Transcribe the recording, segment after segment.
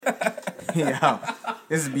Yeah,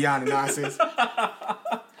 this is beyond the nonsense.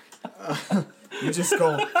 You just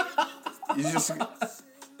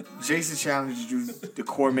Jason challenged you the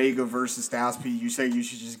Cormega versus Styles P. You say you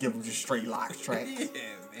should just give him just straight locks tracks. Yeah,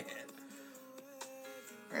 man.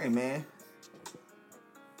 Hey, man.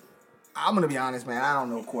 I'm gonna be honest, man. I don't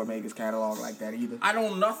know Cormega's catalog like that either. I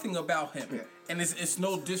know nothing about him, Yeah. and it's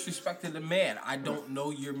no disrespect to the man. I don't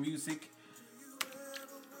know your music.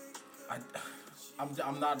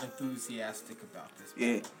 I'm not enthusiastic about this.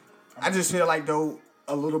 Yeah, I just feel like though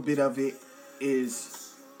a little bit of it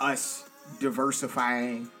is us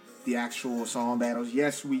diversifying the actual song battles.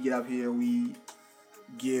 Yes, we get up here, we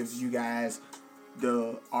give you guys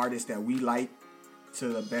the artists that we like to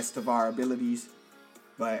the best of our abilities,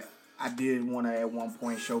 but I did want to at one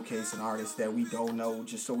point showcase an artist that we don't know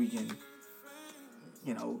just so we can,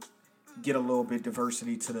 get a little bit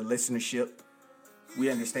diversity to the listenership. We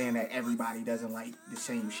understand that everybody doesn't like the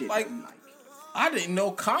same shit that we like. I didn't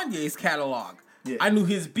know Kanye's catalog. Yeah. I knew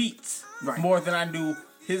his beats more than I knew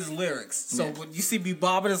his lyrics. So when you see me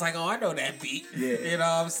bobbing, it's like, oh, I know that beat. Yeah. You know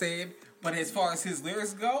what I'm saying? But as far as his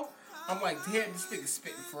lyrics go, I'm like, damn, this nigga's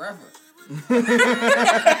spitting forever.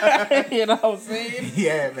 You know what I'm saying?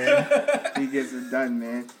 Yeah, man. He gets it done,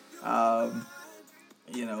 man.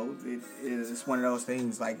 It's one of those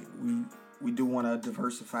things, like, we do want to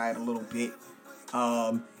diversify it a little bit.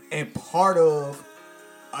 And part of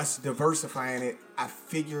us diversifying it, I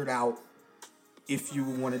figured out, if you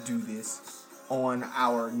want to do this, on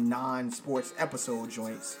our non-sports episode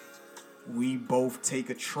joints, we both take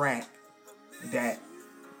a track that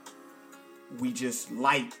we just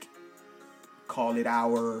like, call it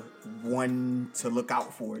our one to look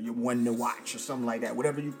out for, your one to watch, or something like that,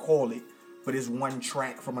 whatever you call it, but it's one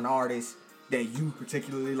track from an artist that you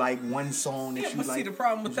particularly like, one song that you like. Yeah, but see, the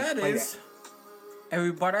problem with that is,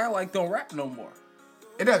 everybody I like don't rap no more.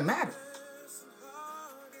 It doesn't matter.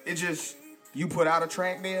 It just, you put out a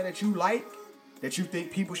track there that you like, that you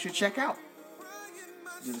think people should check out.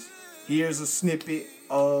 Just, here's a snippet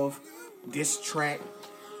of this track.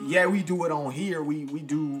 Yeah, we do it on here. We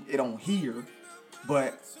do it on here.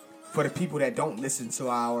 But for the people that don't listen to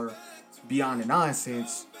our Beyond the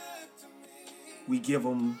Nonsense, we give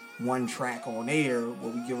them one track on air,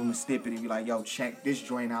 where we give them a snippet and be like, yo, check this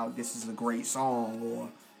joint out. This is a great song, or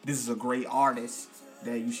this is a great artist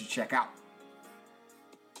that you should check out.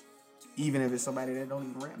 Even if it's somebody that don't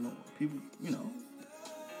even rap no more. People,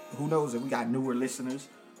 who knows if we got newer listeners.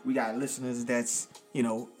 We got listeners that's,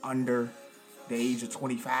 under the age of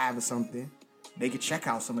 25 or something. They could check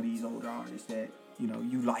out some of these older artists that,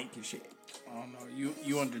 you like and shit. I don't know.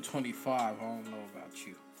 You under 25. I don't know about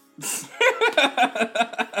you.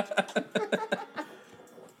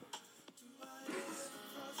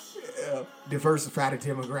 Diversify the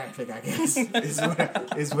demographic, I guess,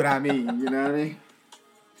 is what I mean. You know what I mean?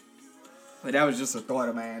 But that was just a thought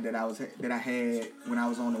of mine that I had when I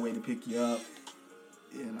was on the way to pick you up.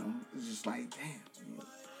 It's just like, damn.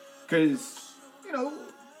 Because,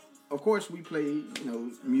 of course we play,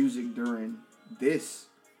 music during this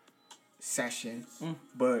session,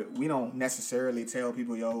 but we don't necessarily tell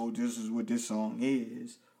people, yo, this is what this song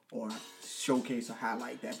is, or showcase or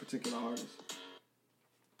highlight that particular artist.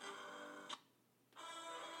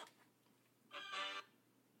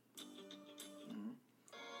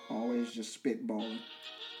 Always just spitballing,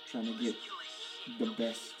 trying to get the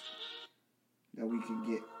best that we can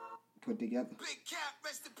get put together. Big Cap,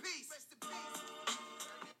 rest in peace. Rest in peace.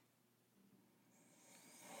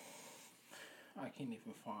 I can't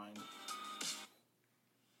even find.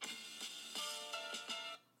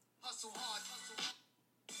 Hustle hard,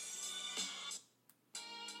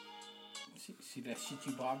 See that shit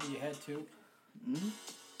you bob in your head too?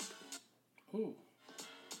 Ooh.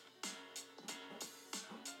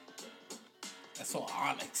 That's all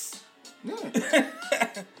Onyx. Yeah.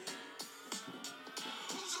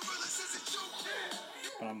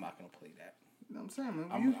 But I'm not gonna play that. You know what I'm saying,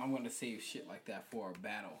 man? I'm gonna save shit like that for a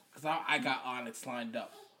battle. Cause I got Onyx lined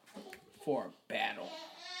up for a battle.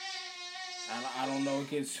 I don't know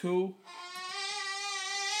against who.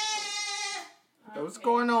 What's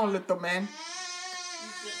going on, little man?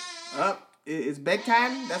 Up, it's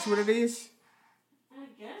bedtime. That's what it is. I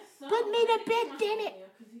guess so. Put me to bed, damn it.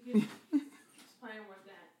 Just playing with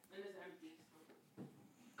that. It is empty.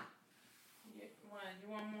 You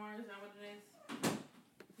want more? Is that what it is?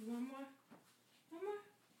 You want more? One more?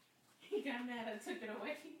 He got mad. I took it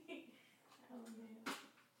away. Oh, man.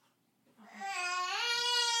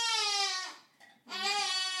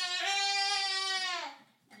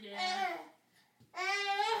 Yeah.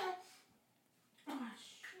 Oh,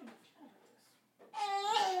 shoot.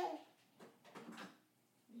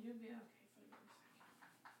 You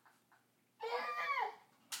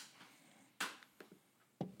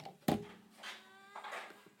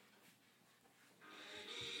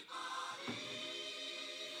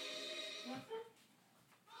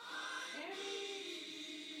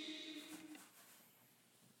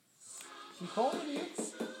She calling you.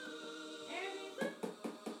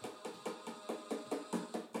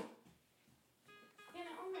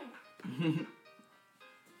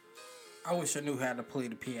 I wish I knew how to play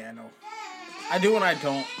the piano. I do and I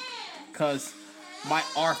don't. Because my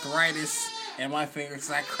arthritis and my fingers,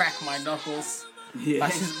 I crack my knuckles. Yeah.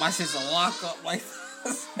 My shit's a lock up like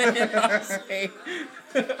this. You know what I'm saying?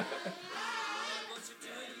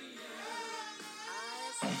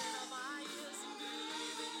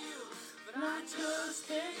 Not just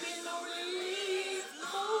taking a leave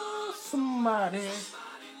for somebody.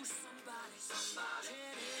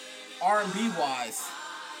 R&B wise,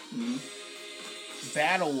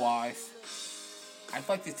 battle wise, I'd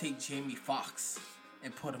like to take Jamie Foxx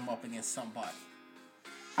and put him up against somebody.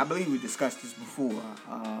 I believe we discussed this before.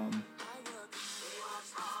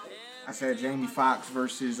 I said Jamie Foxx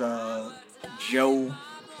versus Joe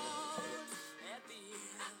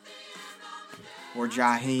or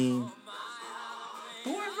Jaheim.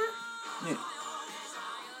 Whoever. Yeah.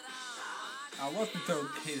 I love to throw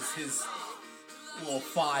his little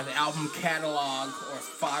 5 album catalog or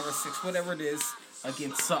 5 or 6, whatever it is,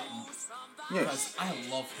 against something. Yeah. Because I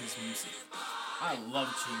love his music. I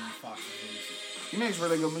love Jamie Foxx's music. He makes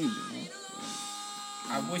really good music, man.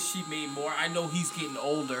 I wish he made more. I know he's getting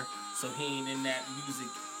older, so he ain't in that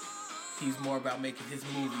music. He's more about making his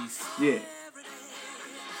movies. Yeah.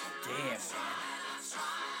 Damn, man.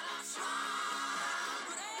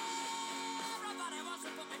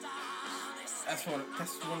 That's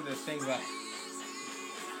one of the things I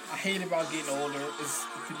hate about getting older is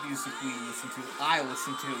the music we listen to. I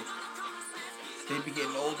listen to. They be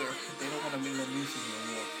getting older. They don't want to make no music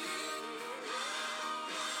anymore.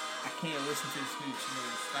 I can't listen to this new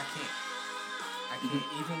generation. I can't.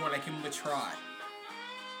 Even when I give them a try.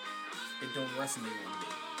 It don't resonate with me.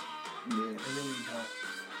 Yeah. It really don't.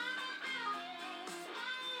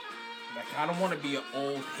 Like, I don't want to be an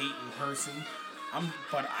old hating person.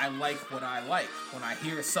 But I like what I like. When I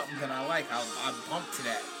hear something that I like, I bump to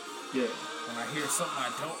that. Yeah. When I hear something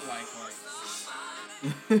I don't like,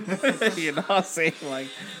 you know what I'm saying? Like,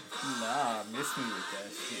 nah, miss me with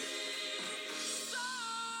that shit.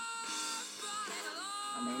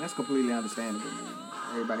 I mean, that's completely understandable, man.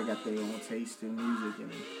 Everybody got their own taste in music,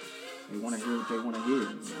 and they want to hear what they want to hear. You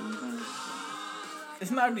know what I'm saying?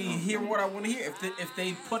 It's not even hear what I want to hear. If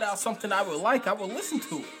they put out something I would like, I would listen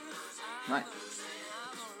to it. Right.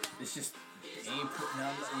 It's just, they ain't putting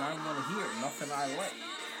out nothing I want to hear. Nothing I like.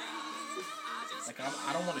 Like,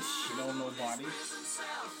 I don't want to shit on nobody.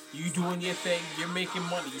 You doing your thing. You're making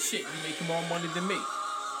money. Shit, you're making more money than me.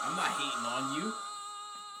 I'm not hating on you.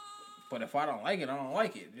 But if I don't like it, I don't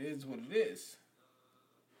like it. It is what it is.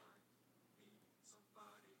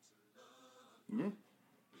 Yeah.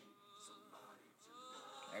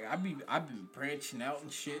 Like, I've been branching out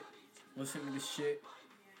and shit. Listening to shit.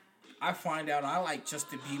 I find out I like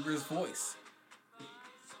Justin Bieber's voice.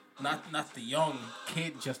 Not the young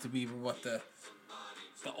kid Justin Bieber, but the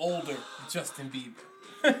older Justin Bieber.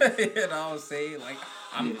 You know what I'm saying? Like,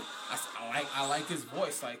 I like his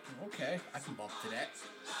voice. Like, okay, I can bump to that.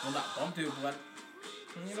 Well, not bump to it, but,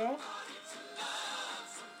 you know?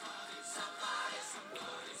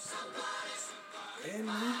 And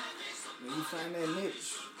when you find that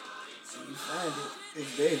niche, when you find it,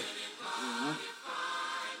 it's there. You know?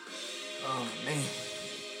 Oh, man.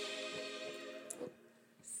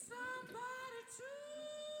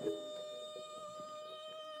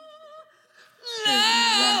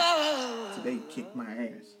 Today kicked my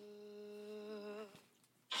ass.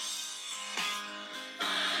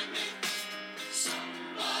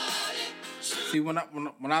 See, when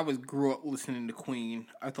I grew up listening to Queen,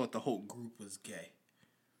 I thought the whole group was gay.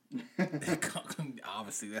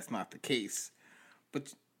 Obviously, that's not the case.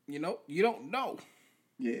 But, you know, you don't know.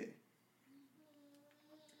 Yeah.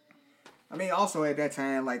 I mean, also at that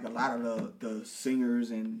time, like, a lot of the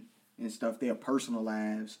singers and stuff, their personal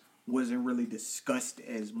lives wasn't really discussed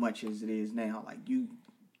as much as it is now. Like, you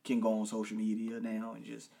can go on social media now and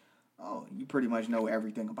just, you pretty much know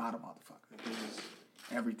everything about a motherfucker. Because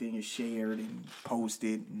everything is shared and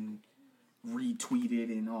posted and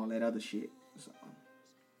retweeted and all that other shit. So.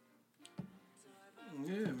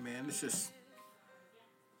 Yeah, man, it's just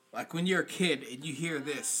like when you're a kid and you hear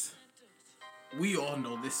this. We all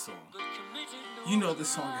know this song. You know this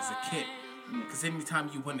song as a kid. Because anytime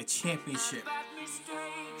you win a championship,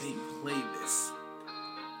 they play this.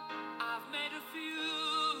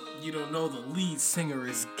 You don't know the lead singer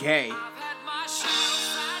is gay.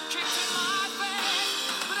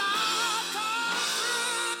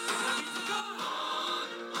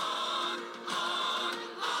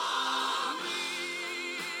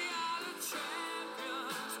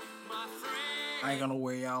 I ain't gonna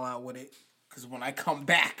wear y'all out with it. Because when I come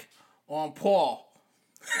back on Paul...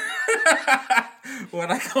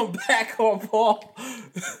 when I come back on Paul...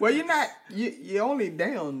 Well, you're not... You're only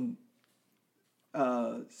down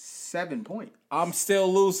 7 points. I'm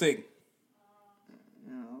still losing.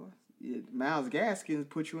 Miles Gaskins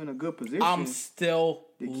put you in a good position. I'm still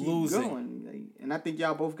to keep losing. Going. And I think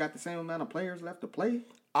y'all both got the same amount of players left to play.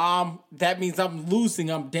 That means I'm losing.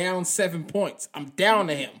 I'm down 7 points. I'm down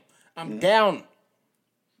to him. I'm down.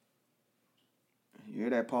 You hear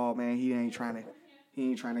that, Paul, man? He ain't trying to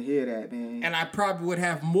hear that, man. And I probably would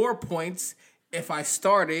have more points if I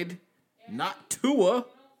started not Tua.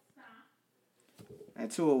 And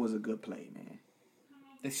Tua was a good play, man.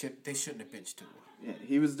 They shouldn't have benched Tua. Yeah,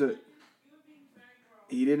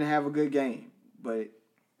 he didn't have a good game, but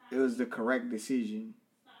it was the correct decision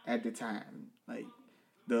at the time. Like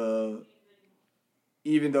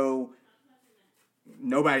even though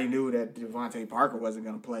nobody knew that Devontae Parker wasn't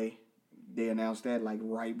gonna play, they announced that like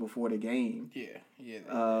right before the game. Yeah.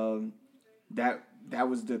 That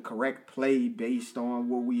was the correct play based on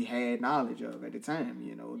what we had knowledge of at the time.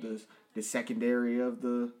 You know, the secondary of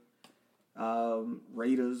the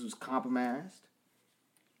Raiders was compromised.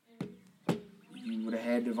 You would have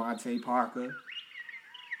had Devontae Parker,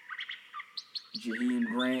 Jaheim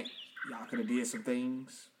Grant. Y'all could have did some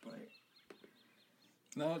things, but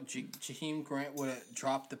no, Jaheim Grant would have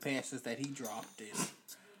dropped the passes that he dropped.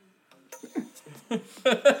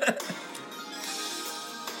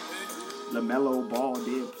 LaMelo Ball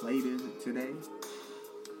did play today.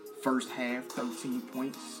 First half, 13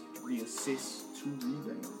 points, 3 assists, 2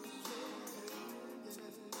 rebounds.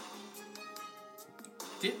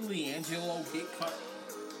 Didn't LiAngelo get cut?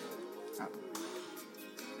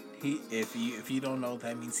 If you don't know,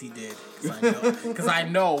 that means he did. Because I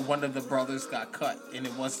know one of the brothers got cut, and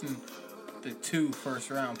it wasn't the 2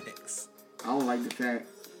 first-round picks. I don't like the fact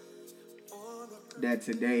that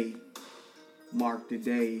today marked the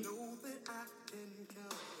day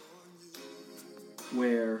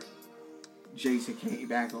where Jason came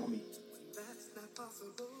back on me.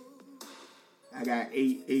 I got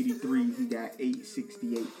 883. He got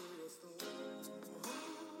 868.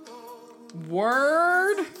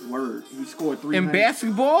 Word. He scored 300. In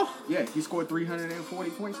basketball? Yeah, he scored 340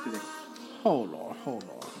 points today. Hold on.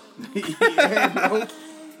 Yeah, bro.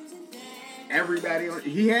 Everybody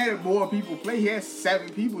he had more people play. He had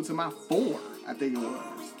 7 people to my 4, I think it was.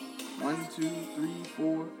 1, 2, 3,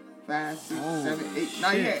 4, 5, 6, 7, 8. Shit. No,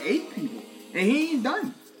 he had 8 people. And he ain't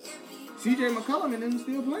done. CJ McCollum and them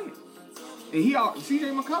still playing. And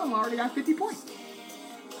CJ McCollum already got 50 points.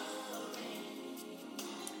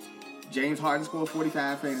 James Harden scored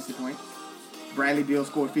 45 fantasy points. Bradley Beal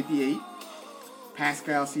scored 58.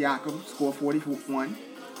 Pascal Siakam scored 41.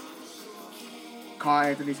 Karl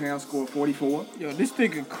Anthony Towns scored 44. Yo, this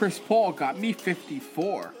nigga Chris Paul got me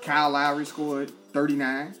 54. Kyle Lowry scored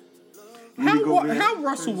 39. How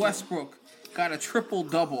Russell Westbrook got a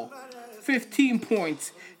triple-double, 15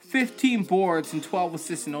 points, 15 boards, and 12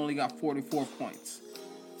 assists, and only got 44 points?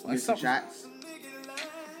 Like some shots.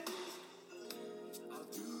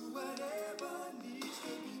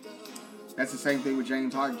 That's the same thing with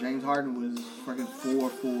James Harden. James Harden was fucking 4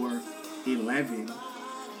 for 11.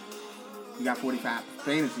 He got 45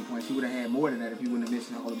 fantasy points. He would have had more than that if he wouldn't have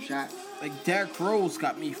missed all them shots. Like, Derrick Rose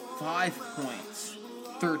got me 5 points,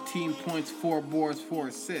 13 points, 4 boards, 4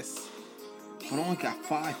 assists, but only got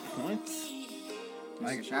 5 points?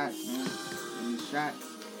 Like shots, man. These shots.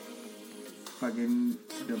 Fucking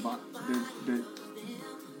DeJounte.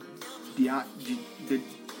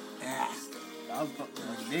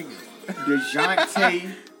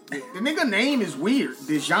 The nigga name is weird.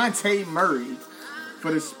 DeJounte Murray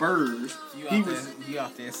for the Spurs. You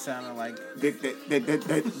out there sounding like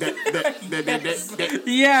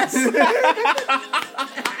yes.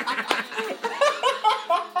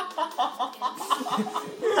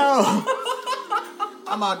 Yo,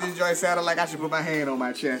 I'm out this joint sounding like I should put my hand on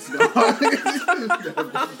my chest. Dog.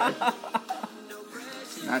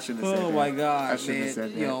 I shouldn't have said that. Oh my God, I shouldn't have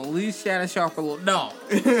said that. Yo, leave Shannon Sharp a little. No,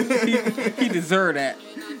 he deserved that.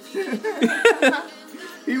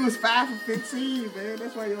 He was 5 for 15, man.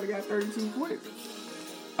 That's why he only got 32 points.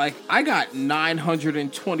 Like, I got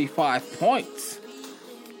 925 points.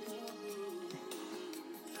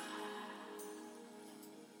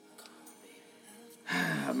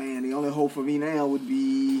 Man, the only hope for me now would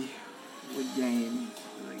be what game?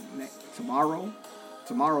 Like tomorrow.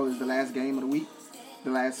 Tomorrow is the last game of the week.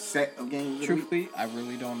 The last set of games of the week. Truthfully, I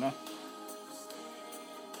really don't know.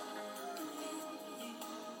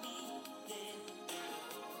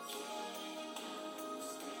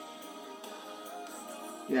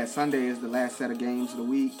 Yeah, Sunday is the last set of games of the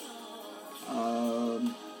week.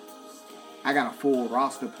 I got a full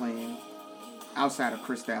roster playing outside of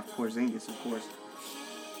Kristaps Porzingis, of course.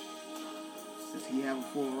 Does he have a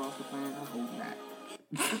full roster playing? I hope not.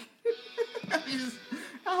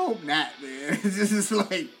 I hope not, man. It's just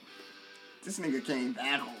like this nigga came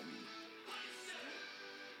back on me.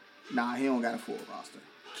 Nah, he don't got a full roster.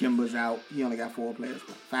 Kimba's out. He only got 5 players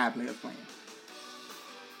playing.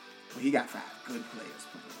 But he got 5 good players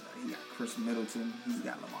playing. He got Chris Middleton. He's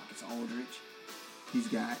got LaMarcus Aldridge. He's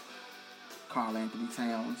got Karl Anthony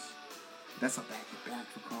Towns. That's a back-to-back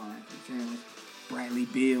for Karl Anthony Towns. Bradley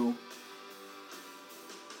Beal. I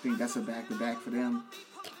think that's a back-to-back for them.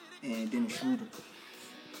 And Dennis Schroeder.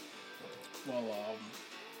 Well,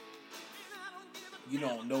 you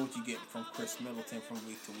don't know what you get from Chris Middleton from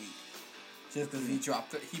week to week. Just because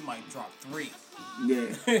he might drop 3.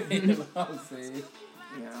 Yeah. You know what I'm saying?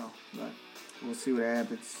 You know, but we'll see what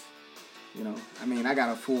happens. You know, I mean, I got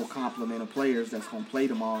a full complement of players that's going to play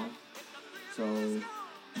tomorrow. So,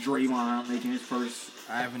 Draymond making his first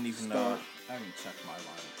I haven't even start. I haven't checked my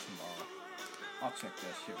lineup tomorrow. I'll check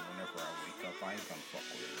that shit whenever I wake up. I ain't gonna fuck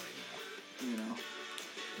with it right now. You know,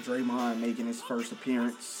 Draymond making his first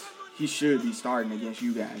appearance. He should be starting against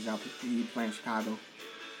you guys. He playing Chicago.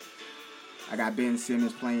 I got Ben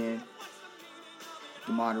Simmons playing.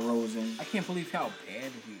 DeMar DeRozan. I can't believe how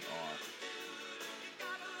bad we are.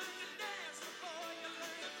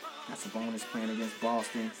 Got Sabonis playing against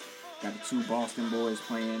Boston. Got the 2 Boston boys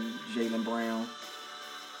playing. Jaylen Brown.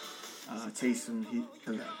 Taysom Hill.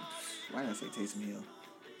 Why did I say Taysom Hill?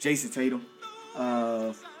 Jason Tatum.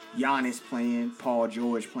 Giannis playing. Paul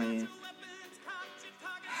George playing.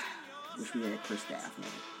 Wish we had Chris Staff, man.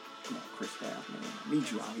 Come on, Chris Staff, man. I need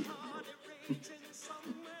you out here.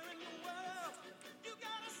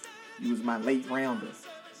 You was my late rounder.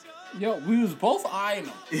 Yo, we was both eyeing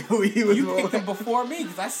him. You picked him before me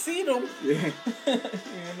because I seen him. Yeah.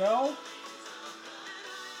 You know?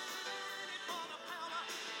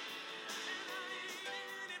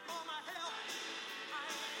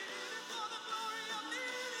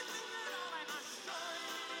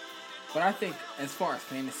 But I think as far as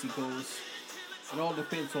fantasy goes, it all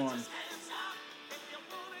depends on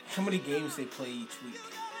how many games they play each week.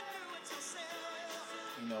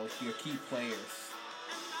 You know, your key players.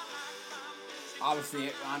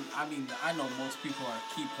 Obviously, I know most people are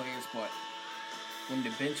key players, but when the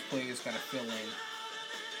bench players got to fill in,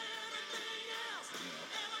 you know,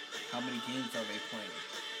 how many games are they playing?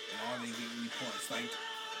 And are they getting you points? Like,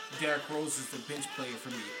 Derrick Rose is the bench player for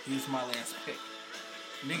me. He was my last pick.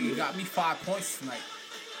 Nigga got me 5 points tonight.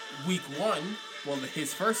 Week 1, well,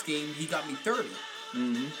 his first game, he got me 30.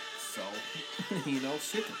 Mm-hmm. So, you know,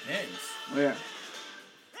 shit depends. Yeah.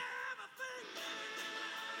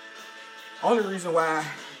 Only reason why,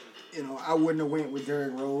 you know, I wouldn't have went with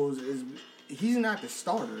Derrick Rose is he's not the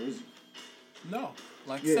starter, is he? No.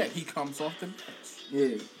 Like I said, he comes off the bench.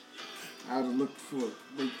 Yeah. I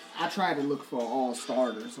try to look for all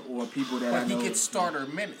starters or people that I know. But he gets starter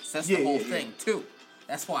minutes. That's the whole thing, too.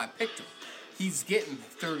 That's why I picked him. He's getting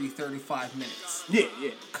 30, 35 minutes. Yeah.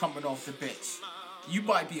 Coming off the bench. You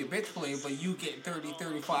might be a bench player, but you get 30,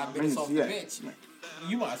 35 minutes off the bench.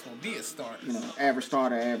 You might as well be a starter. You know, average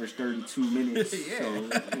starter, average 32 minutes. Yeah. So,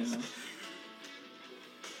 you know.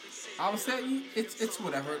 I would say it's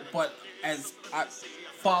whatever, but as I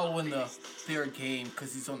following their game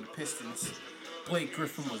because he's on the Pistons, Blake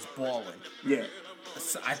Griffin was balling. Yeah.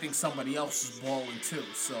 I think somebody else is balling too.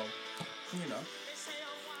 So, you know,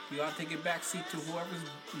 you gotta take a backseat to whoever's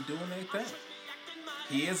doing their thing.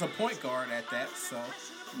 He is a point guard at that, so.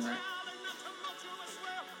 Right.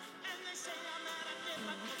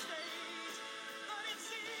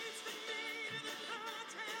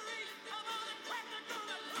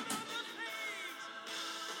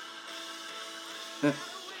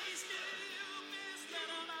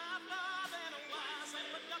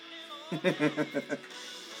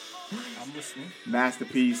 I'm listening. Master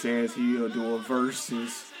P says he'll do a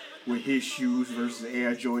versus with his shoes versus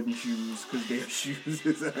Air Jordan shoes because their shoes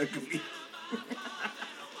is ugly.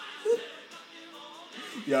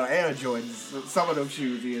 Yo, Air Jordans, some of them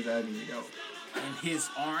shoes is ugly, though. And his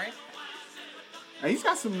aren't? And he's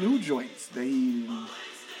got some new joints that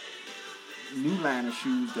new line of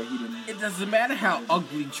shoes that he didn't. It doesn't matter how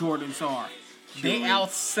ugly Jordans are. They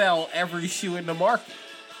outsell every shoe in the market.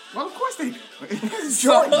 Well, of course they do. It's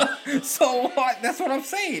Jordan. So what? That's what I'm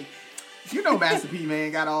saying. You know, Master P,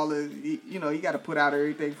 man, got all the, you know, he got to put out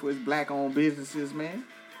everything for his black-owned businesses, man.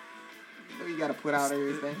 You know, he got to put out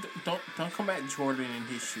everything. Don't come at Jordan and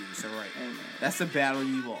his shoes, all right? Hey, man. That's a battle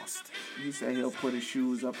you lost. He said he'll put his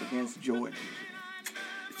shoes up against Jordan.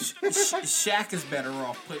 Shaq is better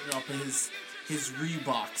off putting up his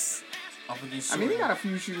Reeboks up against. I mean, he got a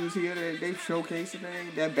few shoes here that they've showcased and they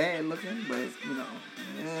ain't that bad looking, but you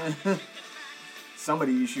know, some of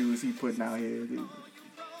these shoes he putting out here.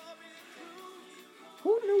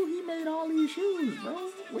 Who knew he made all these shoes, bro?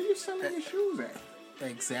 Where you selling your shoes at?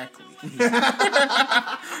 Exactly.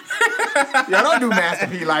 Yeah, don't do Master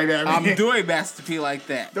P like that, man. I'm doing Master P like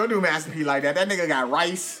that. Don't do Master P like that. That nigga got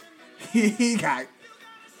rice. He do You got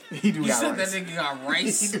said rice. that nigga got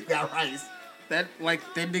rice? He do got rice. That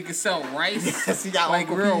nigga sell rice? Yes, he got like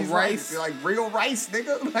Uncle real P's rice? Like real rice,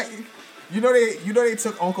 nigga. Like you know they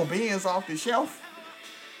took Uncle Ben's off the shelf.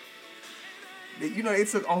 You know they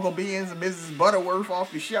took Uncle Ben's and Mrs. Butterworth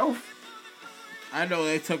off the shelf. I know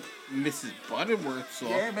they took Mrs. Butterworth's off.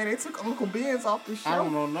 Yeah, man, they took Uncle Ben's off the shelf. I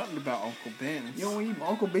don't know nothing about Uncle Ben's. You don't eat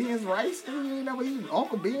Uncle Ben's rice? Nigga? You ain't never eaten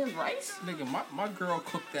Uncle Ben's rice? Nigga, my girl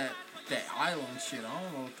cooked that island shit. I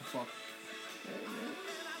don't know what the fuck.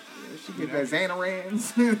 She get that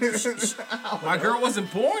Xanarans. My girl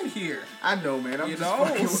wasn't born here. I know, man. I'm You just know?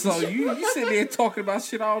 fucking with So you. you sitting there talking about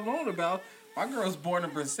shit I don't know about. My girl's born in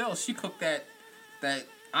Brazil. She cooked that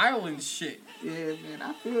island shit. Yeah, man.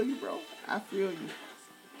 I feel you, bro. I feel you.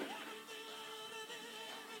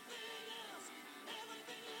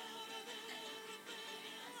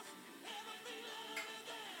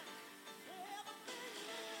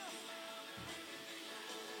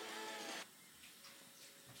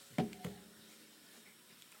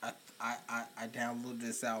 I downloaded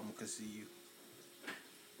this album because of you.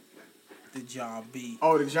 The John B.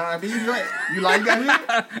 Oh, the John B. joint? You like that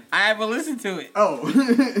here? I haven't listened to it. Oh.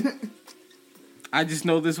 I just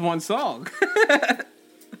know this one song.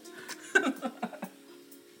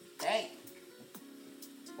 Hey.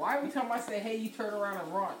 Why every time I say hey, you turn around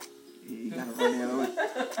and run? Yeah, you gotta run the other way.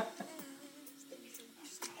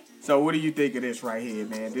 So what do you think of this right here,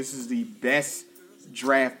 man? This is the best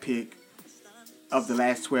draft pick of the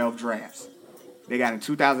last 12 drafts. They got in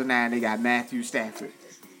 2009, they got Matthew Stafford.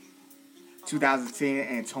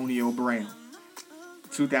 2010, Antonio Brown.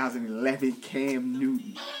 2011, Cam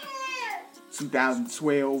Newton.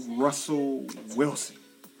 2012, Russell Wilson.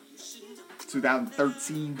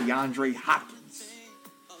 2013, DeAndre Hopkins.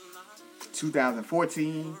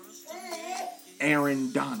 2014,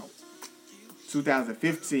 Aaron Donald.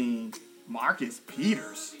 2015, Marcus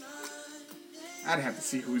Peters. I'd have to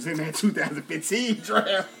see who's in that 2015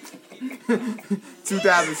 draft.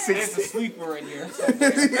 2016. There's a sleeper in here.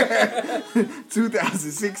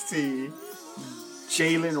 2016,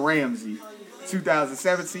 Jalen Ramsey.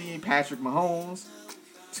 2017, Patrick Mahomes.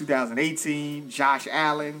 2018, Josh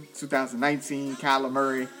Allen. 2019, Kyler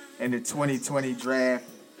Murray. And the 2020 draft,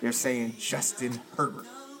 they're saying Justin Herbert.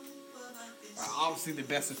 Obviously, the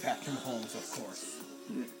best is Patrick Mahomes, of course.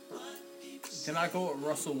 Yeah. Then I go with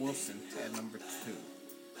Russell Wilson at number 2.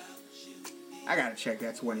 I gotta check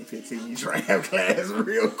that 2015 draft class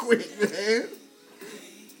real quick, man.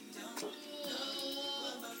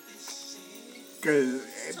 Cause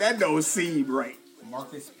that don't seem right.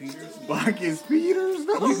 Marcus Peters? Marcus Peters,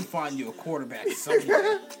 though? You can find you a quarterback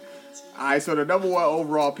somewhere. Alright, so the number 1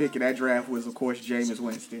 overall pick in that draft was, of course, Jameis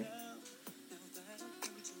Winston.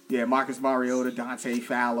 Yeah, Marcus Mariota, Dante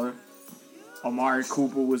Fowler. Amari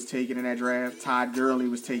Cooper was taken in that draft. Todd Gurley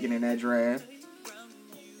was taken in that draft.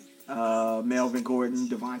 Melvin Gordon,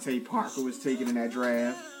 Devontae Parker was taken in that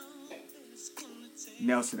draft.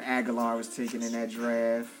 Nelson Aguilar was taken in that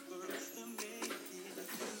draft.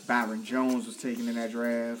 Byron Jones was taken in that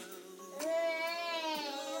draft.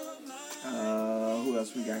 Who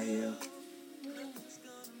else we got here?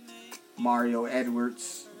 Mario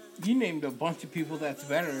Edwards. You named a bunch of people that's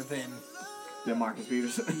better than Marcus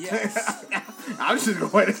Peters. Yes. I was just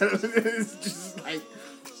going. It's just like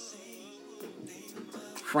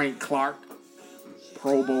Frank Clark,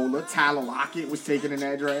 Pro Bowler. Tyler Lockett was taken in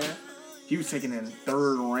that draft. He was taken in the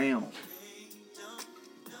 3rd round.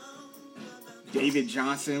 David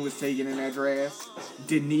Johnson was taken in that draft.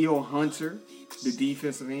 Daniil Hunter, the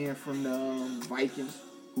defensive end from the Vikings,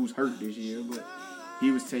 who's hurt this year, but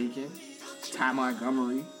he was taken. Ty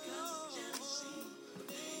Montgomery.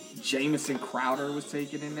 Jamison Crowder was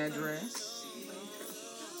taken in that draft.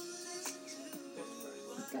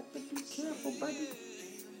 You got to be careful, buddy.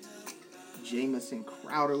 Jamison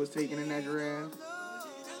Crowder was taken in that draft.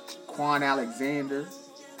 Quan Alexander.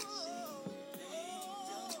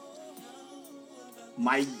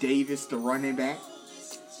 Mike Davis, the running back.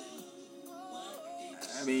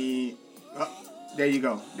 I mean, there you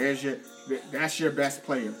go. That's your best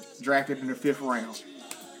player, drafted in the 5th round.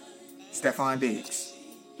 Stephon Diggs.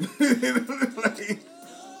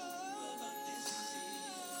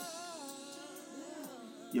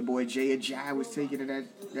 Your boy Jay Ajay was taken to that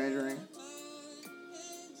draft.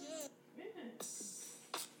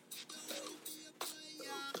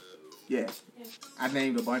 Yeah. I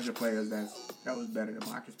named a bunch of players that was better than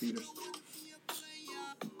Marcus Peters.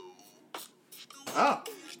 Oh.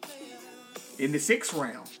 In the 6th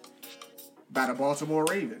round, by the Baltimore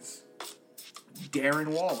Ravens, Darren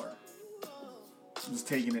Waller was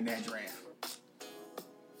taken in that draft.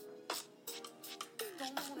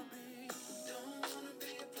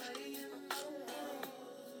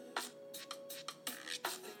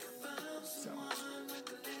 So,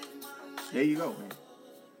 there you go, man.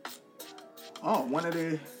 Oh, one of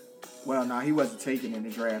the... Well, no, he wasn't taken in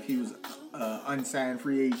the draft. He was unsigned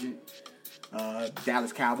free agent.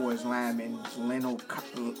 Dallas Cowboys lineman Linnell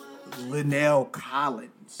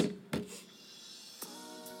Collins.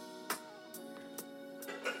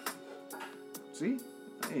 See?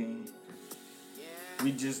 Hey.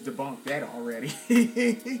 We just debunked that already.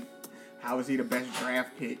 How is he the best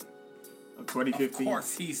draft pick of 2015? Of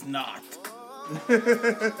course he's not.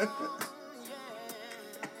 The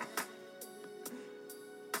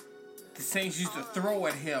Saints used to throw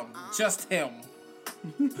at him, just him.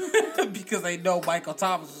 Because they know Michael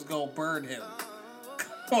Thomas was going to burn him.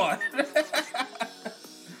 Come on.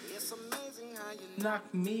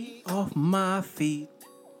 Knock me off my feet.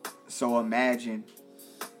 So imagine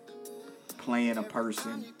playing a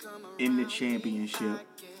person in the championship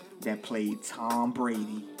that played Tom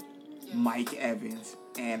Brady, Mike Evans,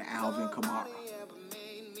 and Alvin Kamara.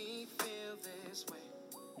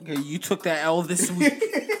 Okay, you took that L this week.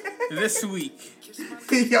 This week.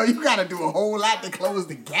 Yo, you gotta do a whole lot to close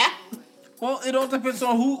the gap. Well, it all depends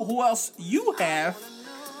on who else you have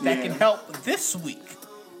that can help this week.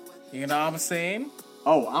 You know what I'm saying?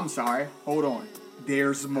 Oh, I'm sorry. Hold on.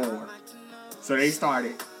 There's more. So they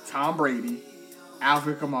started Tom Brady,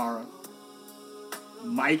 Alvin Kamara,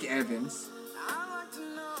 Mike Evans,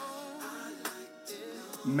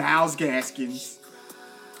 Myles Gaskins,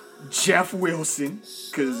 Jeff Wilson,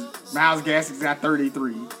 because Myles Gaskins got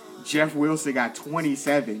 33. Jeff Wilson got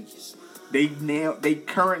 27. They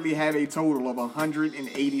currently have a total of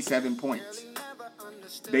 187 points.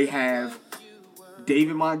 They have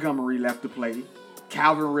David Montgomery left to play,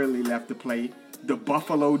 Calvin Ridley left to play, the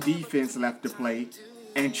Buffalo defense left to play,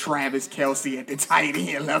 and Travis Kelce at the tight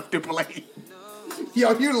end left to play.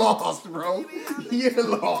 Yo, you lost, bro. You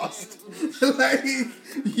lost. Like,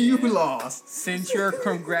 you lost. Send your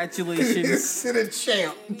congratulations to the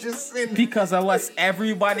champ. Just send. Because unless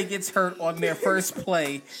everybody gets hurt on their first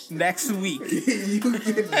play next week, you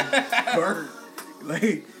get burnt.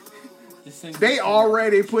 Like, they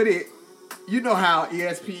already put it. You know how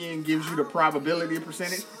ESPN gives you the probability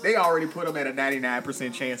percentage? They already put them at a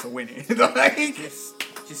 99% chance of winning. Like,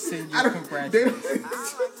 just send your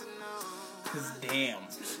congratulations. Because damn.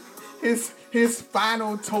 His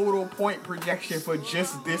final total point projection for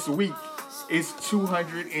just this week is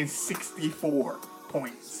 264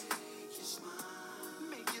 points.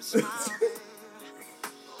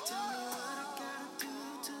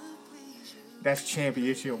 That's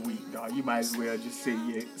championship week, dog. You might as well just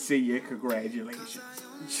say your congratulations.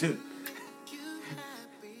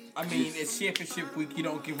 I mean, it's championship week. You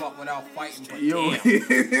don't give up without fighting. But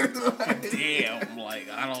damn, like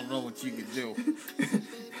I don't know what you can do.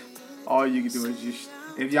 All you can do is just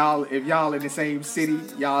if y'all in the same city,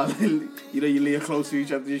 y'all you live close to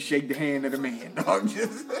each other. Just shake the hand of the man, dog.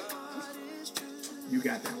 Just you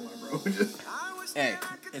got that one, bro. Hey,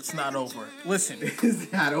 it's not over. Listen,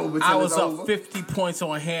 it's not over. I was up 50 points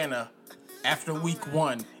on Hannah after week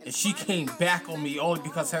 1, and she came back on me only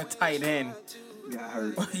because her tight end got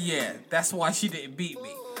hurt. Yeah, that's why she didn't beat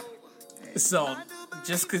me. So,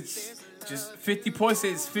 just 50 points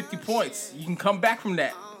is 50 points. You can come back from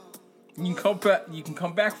that. You can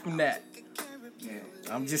come back from that. Yeah.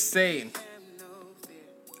 I'm just saying.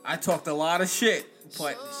 I talked a lot of shit,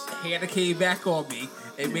 but Hannah came back on me.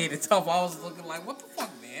 It made it tough. I was looking like, what the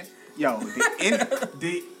fuck, man? Yo,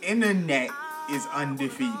 the internet is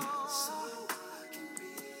undefeated.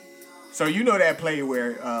 So you know that play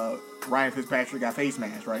where Ryan Fitzpatrick got face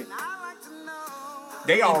masked, right?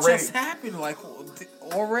 It just happened, like,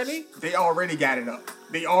 already? They already got it up.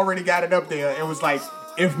 They already got it up there. It was like,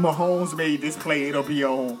 if Mahomes made this play, it'll be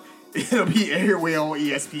everywhere on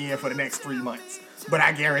ESPN for the next 3 months. But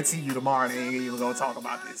I guarantee you tomorrow they ain't even gonna talk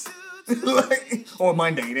about this. Or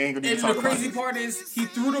Monday, they ain't gonna even talk about it. And the crazy part is, he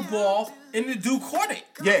threw the ball and the dude caught it.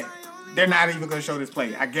 Yeah. They're not even going to show this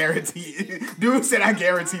play. I guarantee. Dude said, I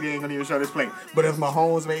guarantee they ain't going to even show this play. But if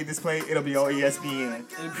Mahomes made this play, it'll be on ESPN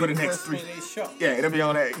for the next 3. Yeah, it'll be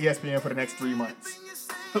on ESPN for the next 3 months.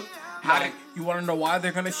 You want to know why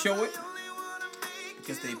they're going to show it?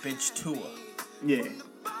 because they benched Tua. Yeah.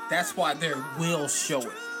 That's why they will show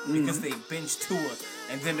it. Because they benched Tua.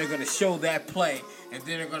 And then they're going to show that play. And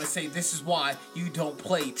then they're going to say, this is why you don't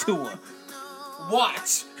play Tua.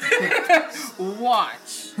 Watch.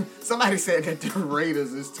 Watch. Somebody said that the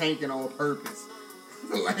Raiders is tanking on purpose.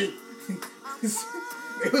 Like,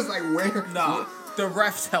 it was like, where? Nah, the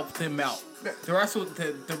refs helped them out.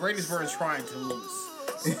 The Raiders weren't trying to lose.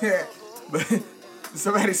 Yeah, but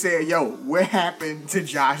somebody said, yo, what happened to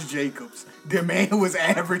Josh Jacobs? The man was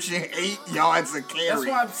averaging 8 yards a carry. That's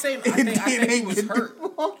why I'm saying, I think he was hurt.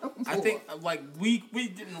 I think, like, we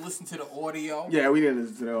didn't listen to the audio. Yeah, we didn't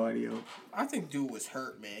listen to the audio. I think dude was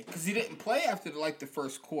hurt, man, because he didn't play after, the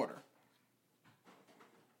first quarter.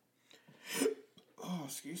 Oh,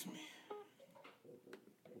 excuse me.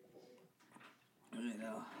 You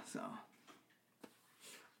know, so.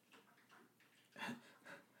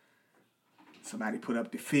 Somebody put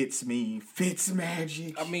up the Fitz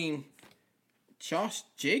magic. I mean, Josh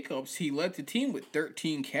Jacobs, he led the team with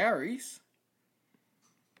 13 carries.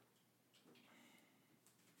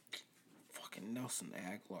 Fucking Nelson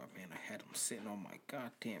Aguilar, man, I had him sitting on my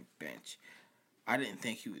goddamn bench. I didn't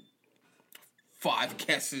think he would 5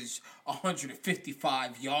 catches,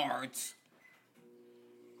 155 yards.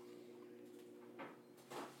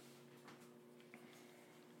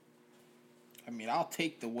 I mean, I'll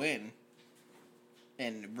take the win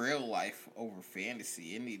in real life over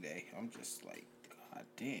fantasy any day. I'm just like, god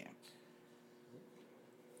damn.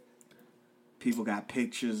 People got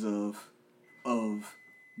pictures of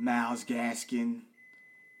Myles Gaskin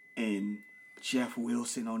and Jeff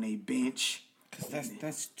Wilson on a bench. Because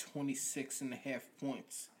that's 26 and a half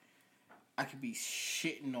points. I could be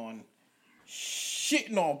shitting on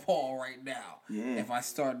Paul right now. Yeah. If I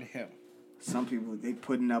started him. Some people, they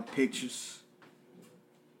putting up pictures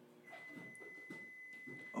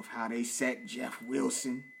of how they set Jeff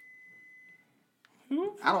Wilson.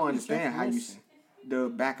 I don't understand how you the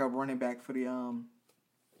backup running back for the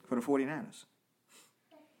 49ers.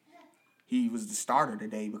 He was the starter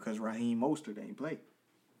today because Raheem Mostert ain't play.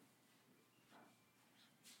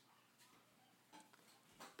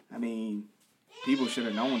 I mean, people should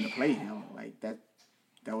have known to play him. Like that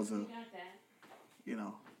was a, you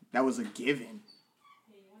know, that was a given.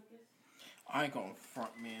 I ain't going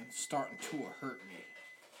front, man. Starting Tua hurt me.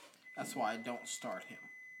 That's why I don't start him.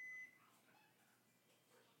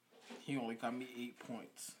 He only got me 8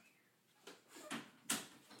 points.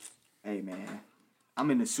 Hey, man. I'm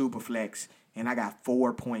in the Superflex, and I got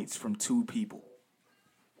 4 points from 2 people.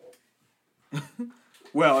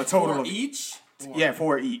 Well, a total of each? Yeah,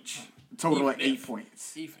 4 each. A total of 8 if.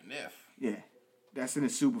 points. Even if. Yeah. That's in the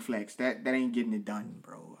Superflex. That ain't getting it done,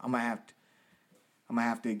 bro. I'm gonna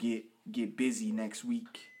have to get busy next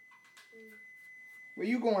week. Where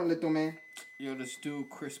you going, little man? Yo, this dude,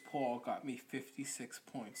 Chris Paul, got me 56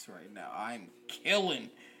 points right now. I'm killing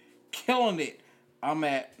it. I'm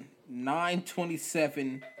at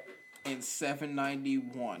 927 and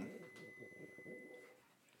 791.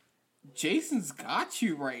 Jason's got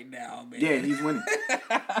you right now, man. Yeah, he's winning.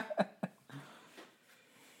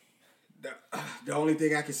 The only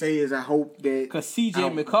thing I can say is I hope that... Because C.J.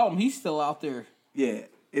 McCollum, he's still out there. Yeah,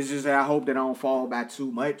 it's just that I hope that I don't fall back too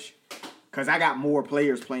much. Because I got more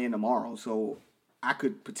players playing tomorrow, so I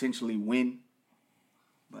could potentially win.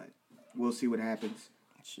 But we'll see what happens.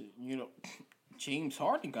 You know, James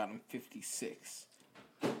Harden got him 56.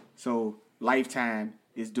 So Lifetime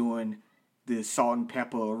is doing the Salt and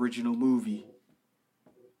Pepper original movie.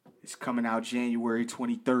 It's coming out January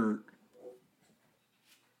 23rd.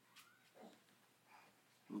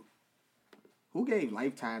 Who gave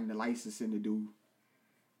Lifetime the licensing to do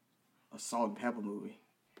a Salt and Pepper movie?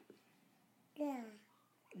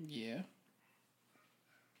 Yeah.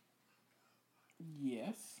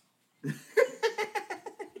 Yes.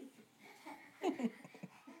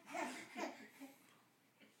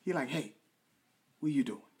 He like, hey, what you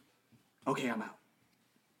doing? Okay, I'm out.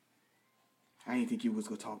 I didn't think you was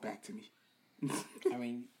gonna talk back to me. I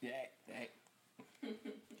mean,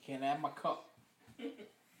 can't have my cup.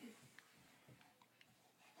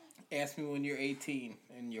 Ask me when you're 18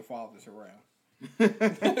 and your father's around.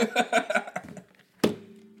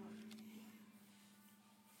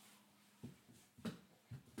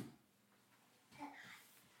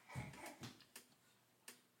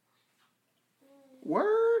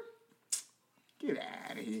 Word? Get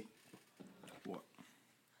out of here. What?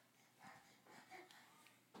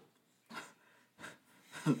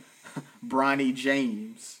 Bronny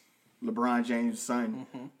James, LeBron James' son,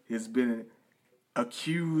 has been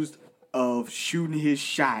accused of shooting his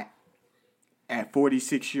shot at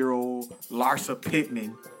 46-year-old Larsa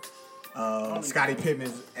Pittman Scottie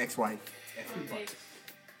Pippen's ex-wife.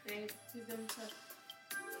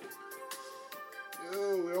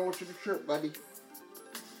 Yo, we don't want you to trip, buddy.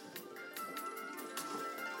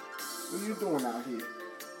 What you doing out here?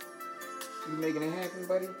 You making it happen,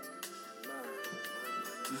 buddy? You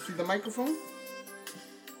see the microphone?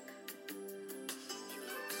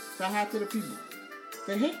 Say hi to the people.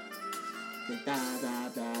 Say hey. Say da da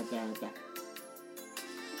da da da.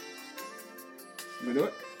 You do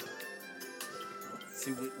it?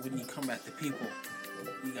 See, when you come at the people,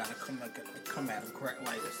 you gotta come at them correct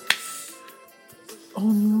like this.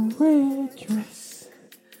 On your red dress,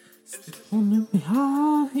 step on the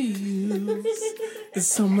high heels. It's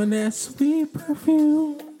some of that sweet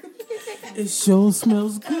perfume. It sure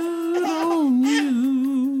smells good on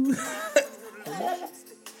you.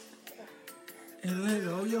 And let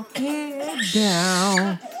all your head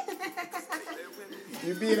down.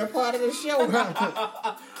 You being a part of the show,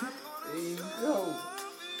 huh? There you go.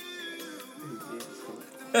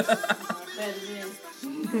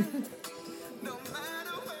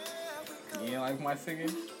 You like my singing?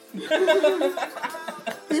 He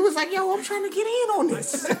was like, yo, I'm trying to get in on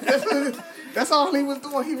this. That's all he was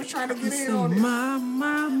doing. He was trying to get in on this. My.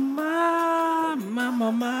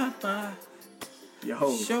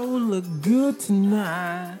 Yo, Show look good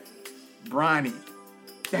tonight. Bronny.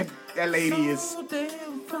 That lady is So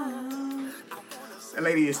damn fine. that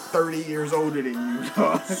lady is 30 years older than you,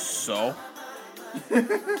 dog. So?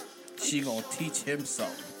 She gonna teach him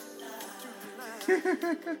something.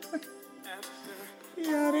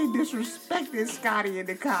 Yeah, they disrespected Scotty in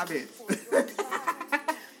the comments.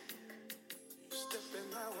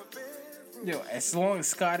 Yo, as long as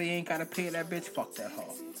Scotty ain't gotta pay that bitch, fuck that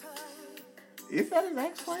hoe. Is that his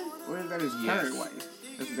ex-wife? Or is that his Yes. current wife?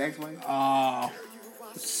 That's his ex-wife?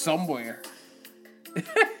 Somewhere.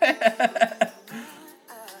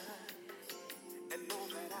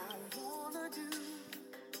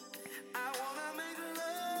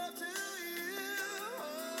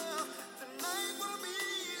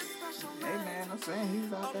 Hey man, I'm saying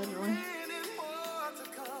he's out there doing.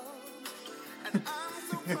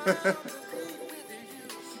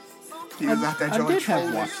 He was out there I doing did have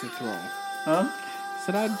trolling. Watch the Throne. Huh?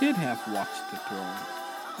 Said I did have Watch the Throne.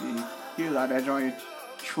 He was out there joining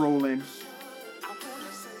trolling.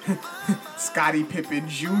 Scottie Pippen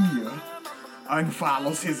Jr.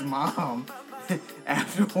 unfollows his mom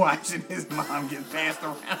after watching his mom get passed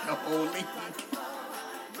around the whole league.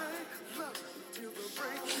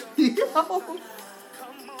 Yo.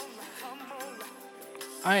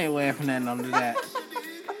 I ain't laughing at none of that.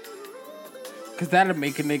 Cause that'll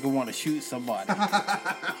make a nigga want to shoot somebody.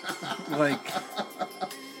 Like,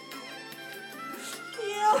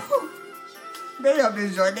 Yo. They up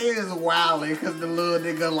this joint, they just wilding because the little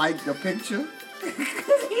nigga liked the picture.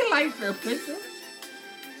 Because he liked the picture.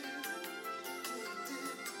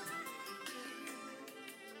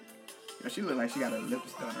 Yo, she look like she got her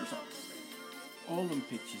lips done or something. all them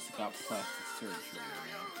bitches got plastic surgery, man.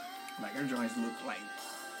 Like her joints look like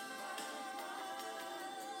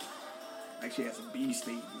she has some bee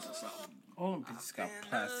stings or something. All them bitches got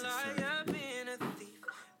plastic surgery.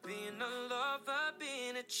 Being a lover,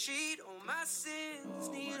 being a cheat, all my sins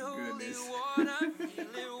Oh, need my holy goodness. water, feel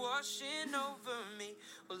it washing over me.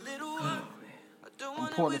 A little one, I don't I'm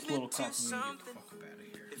want pouring to this little admit to coffee and get the something. fuck up out of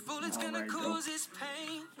here. If all it's All gonna right, bro. cause is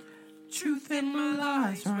pain, Truth in my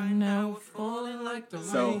lies right now, we're falling like the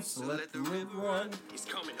So- rain, so let the river run. he's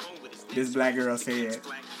coming home with his This black girl said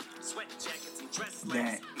sweat jackets and dress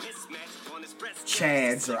that mismatched on his breast.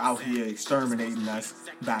 Chads are out here exterminating us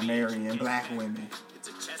by marrying black women It's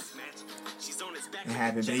a chess match. She's on his back and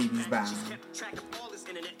having babies by them. kept track of all his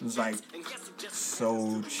internet. It's like, And guess who just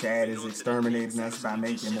so Chad is exterminating us by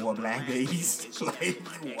making more black babies? Like,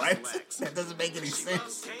 what? That doesn't make any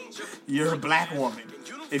sense. You're a black woman.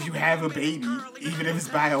 If you have a baby, even if it's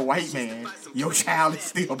by a white man, your child is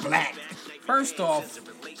still black. First off,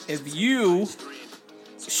 if you,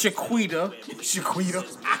 Shaquita,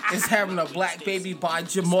 is having a black baby by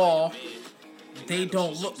Jamal, they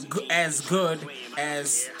don't look as good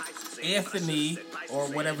as Anthony or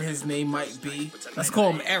whatever his name might be. Let's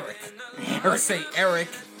call him Eric. Let's say Eric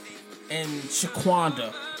and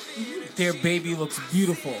Shaquanda. Their baby looks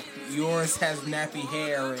beautiful. Yours has nappy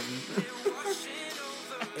hair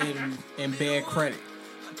and bad credit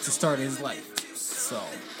to start his life. So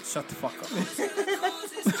shut the fuck up.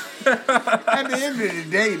 At the end of the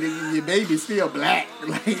day, nigga, your baby's still black.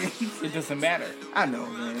 Like, It doesn't matter. I know,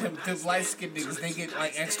 man. Them light skinned niggas, they get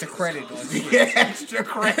like extra credit on shit. Yeah, extra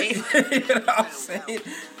credit. You know what I'm saying?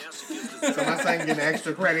 So my son getting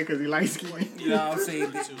extra credit because he light skinned. You know what I'm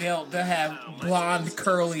saying? They'll have blonde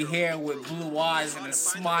curly hair with blue eyes and a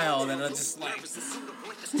smile that are just like.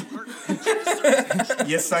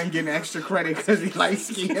 Your son getting extra credit because he light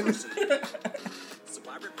skinned.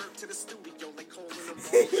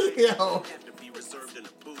 Yo.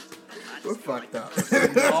 We're fucked up.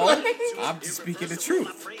 No, I'm just speaking the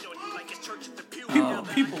truth.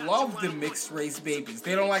 People love the mixed race babies.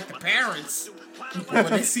 They don't like the parents. But when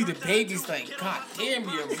they see the babies, like, God damn,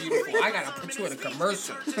 you're beautiful. I gotta put you in a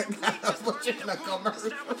commercial. Put you in a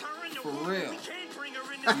commercial. For real. You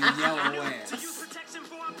yellow ass.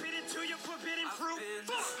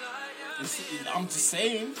 I'm just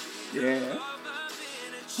saying. Yeah.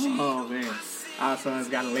 Oh, man. Our sons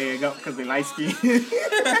got a leg up because they light skinned. Yeah,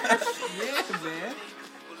 man.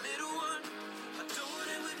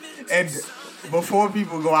 And before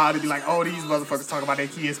people go out and be like, "Oh, these motherfuckers talk about their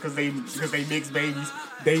kids because they mixed babies,"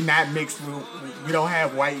 they not mixed. We don't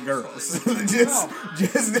have white girls.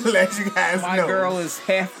 just to let you guys know. My girl is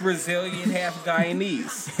half Brazilian, half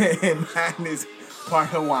Guyanese, and mine is part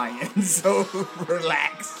Hawaiian. So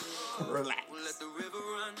relax. Let the river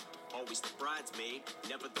run. Always the bridesmaid,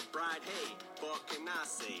 never the bride. Hey, what can I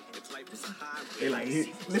say? If life is a highway. They like,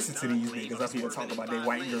 listen to these niggas up here talking about their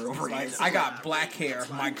white girlfriends. I got black hair.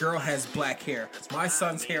 My girl has black hair. My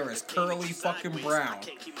son's hair is curly fucking brown.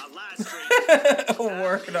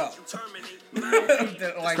 Word up.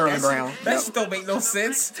 Like, Curly brown. That shit don't make no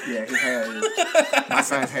sense. Yeah, his hair is. My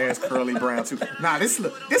son's hair is curly brown too. Nah, this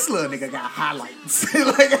little nigga got highlights.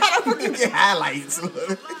 Like, how the fuck you get highlights?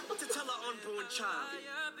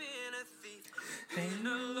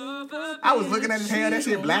 I was looking at his hair, that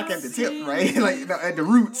shit black at the tip, right? Like, at the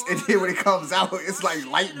roots, and then when it comes out, it's like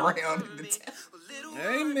light brown at the tip.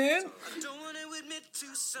 Hey, man.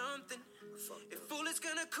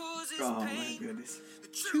 Oh, my goodness.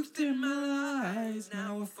 Truth in my eyes,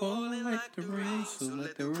 now we're falling like the rain, so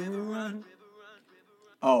let the river run.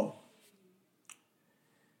 Oh.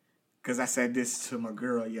 Because I said this to my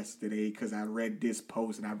girl yesterday, because I read this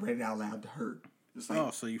post, and I read it out loud to her. It's like,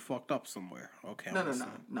 Oh, so you fucked up somewhere. Okay. No.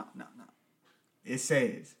 It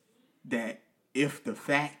says that if the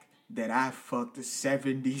fact that I fucked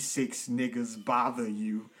 76 niggas bother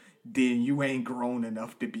you, then you ain't grown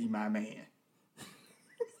enough to be my man.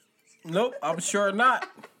 Nope, I'm sure not.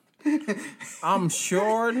 I'm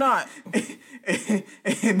sure not.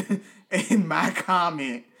 And my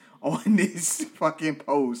comment on this fucking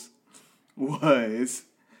post was,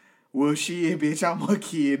 well, shit, bitch, I'm a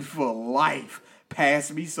kid for life.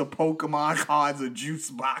 Pass me some Pokemon cards, a juice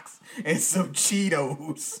box, and some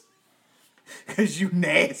Cheetos. Cause you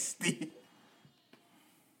nasty.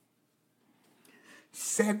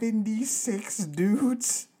 76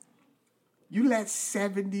 dudes? You let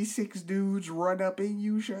 76 dudes run up in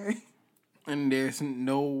you, Shay? And there's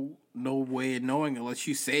no way of knowing unless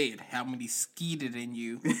you say it how many skeeted in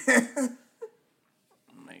you.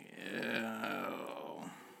 Like,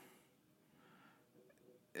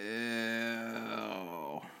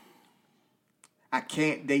 ew. I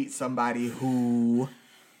can't date somebody who...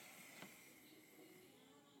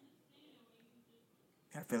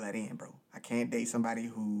 Gotta fill that in, bro. I can't date somebody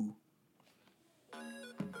who...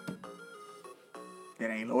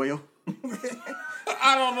 that ain't loyal.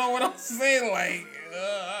 I don't know what I'm saying, like...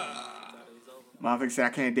 Motherfucker said I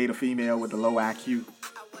can't date a female with a low IQ.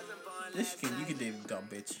 You can date a dumb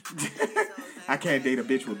bitch. I can't date a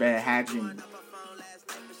bitch with bad hygiene.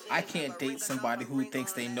 I can't date somebody who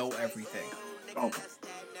thinks they know everything. Okay.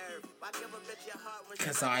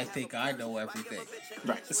 Because I think I know everything.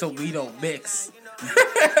 Right. So we don't mix.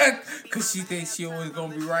 Because she thinks she always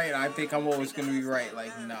going to be right, and I think I'm always going to be right.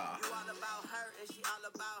 Like, nah.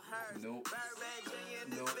 Nope.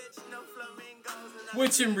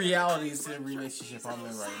 Which in reality is the relationship I'm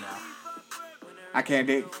in right now. I can't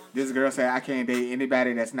date... This girl said I can't date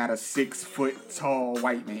anybody that's not a 6 foot tall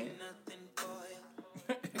white man.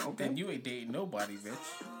 Okay. Then you ain't dating nobody, bitch.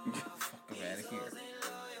 Fuck out of here.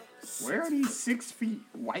 Where are these 6 feet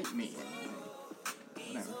white men?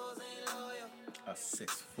 Whatever. A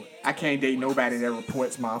 6 foot. I can't date nobody that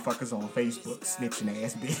reports motherfuckers on Facebook. Snitching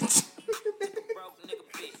ass bitch.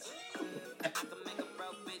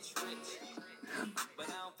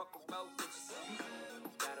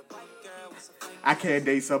 I can't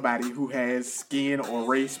date somebody who has skin or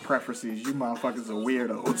race preferences. You motherfuckers are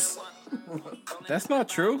weirdos. That's not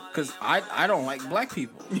true, because I don't like black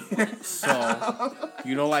people. So,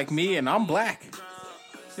 you don't like me, and I'm black.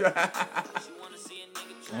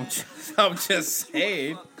 I'm just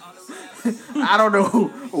saying. I don't know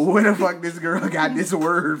where the fuck this girl got this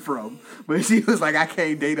word from, but she was like, I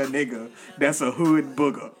can't date a nigga that's a hood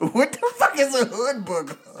booger. What the fuck is a hood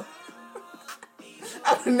booger?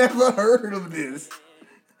 I've never heard of this.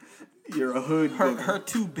 You're a hood booger. Her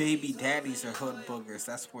two baby daddies are hood boogers.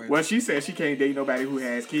 That's where. Well, she said she can't date nobody who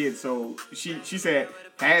has kids, so she said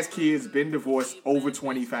has kids, been divorced over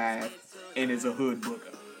 25, and is a hood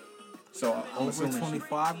booger. So I'm over assuming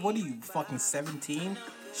 25. What are you, fucking 17?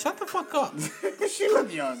 Shut the fuck up. she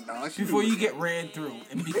look young, dog. Before you get ran through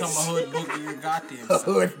and become a hood booger your goddamn a self.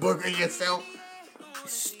 hood booger yourself.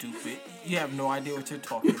 Stupid. You have no idea what you're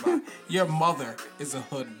talking about. Your mother is a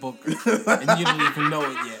hood booger, and you don't even know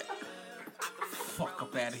it yet. Fuck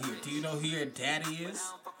up out of here. Do you know who your daddy is?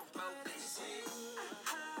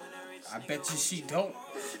 I bet you she don't.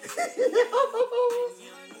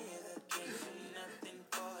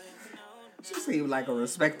 She seemed like a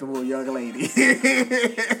respectable young lady.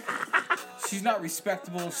 She's not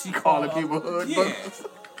respectable. She Calling people hood boogers.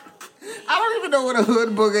 I don't even know what a hood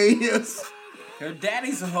booger is. Her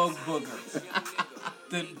daddy's a hood booger.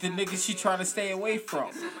 The nigga she trying to stay away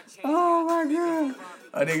from. Oh my god.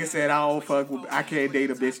 A nigga said, I can't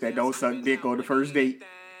date a bitch that don't suck dick on the first date.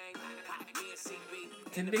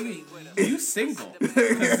 The nigga, you single.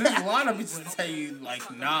 Because there's a lot of bitches that tell you, like,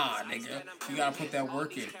 nah, nigga. You gotta put that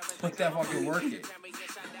work in. Put that fucking work in.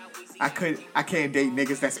 I can't date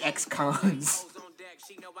niggas that's ex-cons.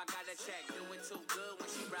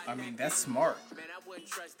 I mean, that's smart.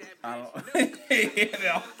 I don't... you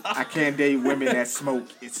know? I can't date women that smoke.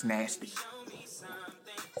 It's nasty.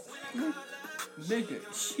 Nigga,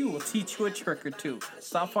 she will teach you a trick or two.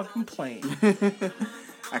 Stop fucking playing.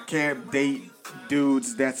 I can't date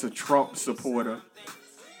dudes that's a Trump supporter.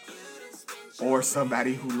 Or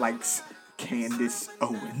somebody who likes Candace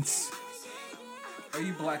Owens. Are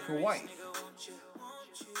you black or white?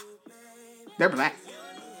 They're black.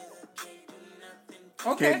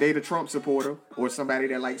 Okay. Can't date a Trump supporter or somebody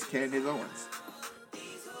that likes Candace Owens.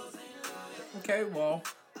 Okay, well...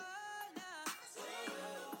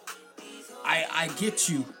 I get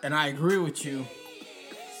you, and I agree with you,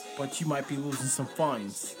 but you might be losing some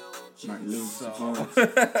funds. Might lose some funds.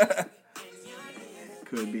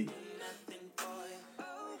 Could be.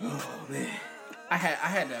 Oh man. I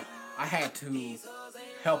had to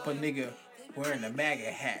help a nigga wearing a MAGA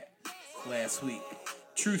hat last week.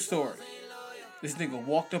 True story. This nigga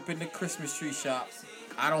walked up in the Christmas tree shop.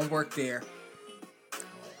 I don't work there.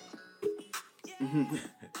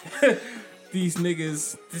 These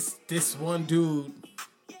niggas, this one dude,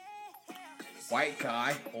 white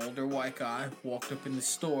guy, older white guy, walked up in the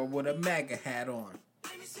store with a MAGA hat on.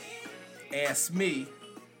 Asked me,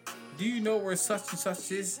 do you know where such and such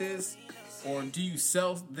this is? Or do you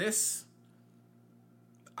sell this?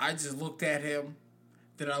 I just looked at him,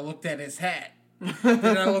 then I looked at his hat,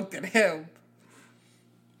 then I looked at him.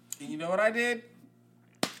 And you know what I did?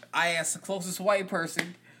 I asked the closest white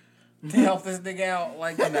person to help this nigga out,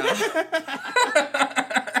 like, nah.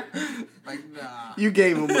 Like, nah. You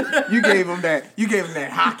gave him that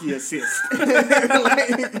hockey assist.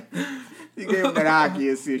 Like, you gave him that hockey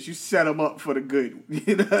assist. You set him up for the good.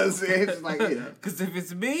 You know what I'm saying? It's like, yeah. Cause if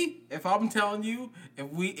it's me, if I'm telling you,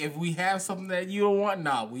 if we have something that you don't want,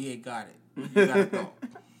 nah, we ain't got it. You gotta go.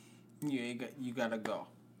 You gotta go.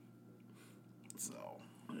 So,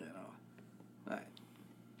 you know, like,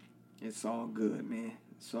 it's all good, man.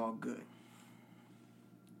 It's all good.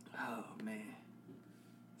 Oh, man.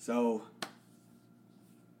 So,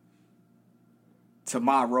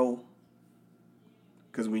 tomorrow,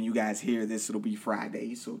 because when you guys hear this, it'll be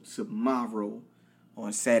Friday. So, tomorrow,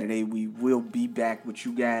 on Saturday, we will be back with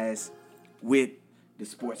you guys with the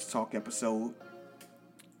Sports Talk episode.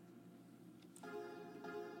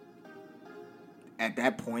 At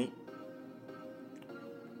that point,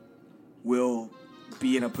 we'll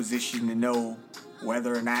be in a position to know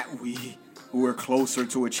whether or not we're closer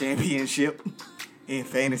to a championship in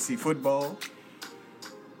fantasy football.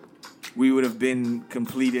 We would have been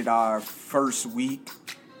completed our first week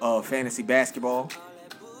of fantasy basketball.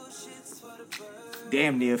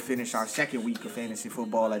 Damn near finished our second week of fantasy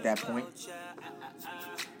football at that point.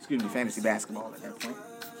 Excuse me, fantasy basketball at that point.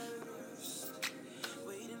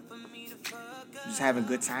 Just having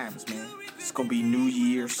good times, man. It's gonna be New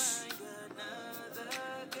Year's.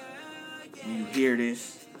 When you hear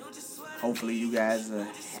this, hopefully you guys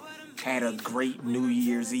had a great New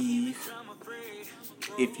Year's Eve.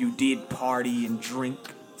 If you did party and drink,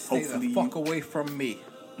 hopefully stay the fuck away from me.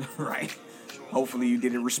 Right. Hopefully you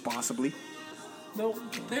did it responsibly. No,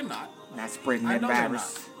 they're not. Not spreading I that know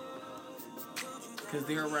virus. Because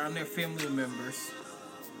they're around their family members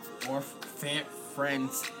or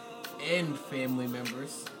friends and family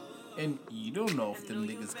members. And you don't know if them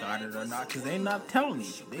niggas got it or not because they not telling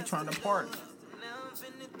you. They trying to party.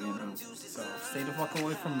 You know? So stay the fuck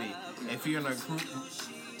away from me. If you're in a group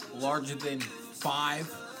larger than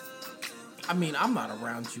 5, I mean, I'm not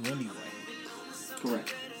around you anyway.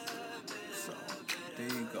 Correct. So there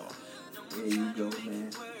you go. There you go,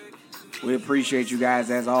 man. We appreciate you guys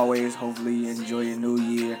as always. Hopefully you enjoy your new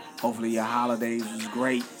year. Hopefully your holidays was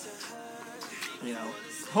great. You know,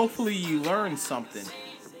 Hopefully you learned something.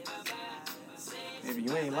 if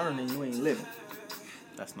you ain't learning, you ain't living.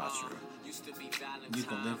 That's not true. You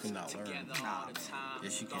can live and not learn. Nah,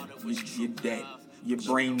 Yes, you can. you're dead. You're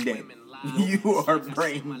brain dead. You are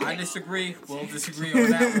brain I dead. disagree. We'll disagree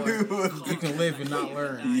on that one. You can live and not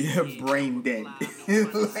learn. You're brain dead.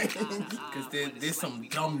 Because there's some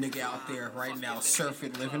dumb nigga out there right now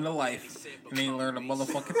surfing, living the life, and he ain't learned a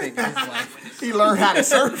motherfucking thing in his life. He learned how to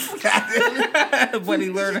surf. But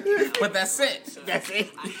he learned, but that's it. That's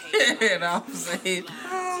it. You know what I'm saying?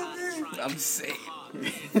 I'm saying.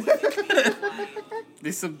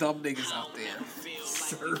 There's some dumb niggas out there.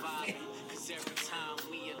 Surfing.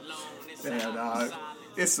 Yeah, dog.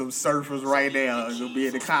 There's some surfers right now who'll be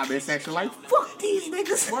in the comment section like, fuck these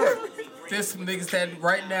niggas. There's some niggas that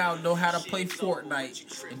right now know how to play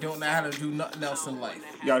Fortnite and don't know how to do nothing else in life.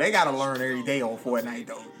 Yo, they gotta learn every day on Fortnite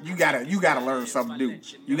though. You gotta learn something new.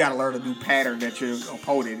 You gotta learn a new pattern that your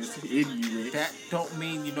opponent is hitting you with. That don't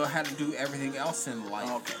mean you know how to do everything else in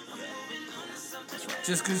life. Okay. That's right.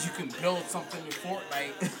 Just because you can build something in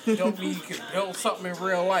Fortnite don't mean you can build something in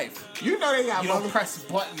real life. You know they got You don't press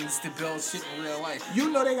buttons to build shit in real life.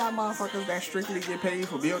 You know they got motherfuckers that strictly get paid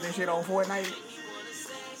for building shit on Fortnite.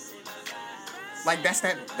 Like that's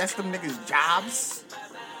them niggas' jobs.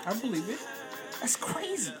 I believe it. That's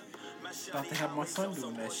crazy. About to have my son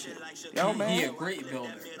doing that shit. Yo, He man. a great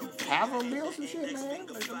builder. Have them build some shit, man.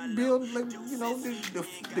 Like, build, like, you know,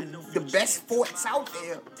 the best forts out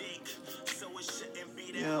there.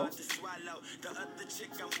 You know.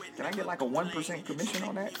 Can I get like a 1% commission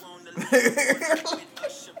on that?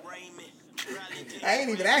 I ain't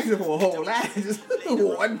even asking for a whole lot. Just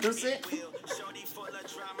 1%.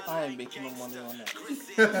 I ain't making no money on that.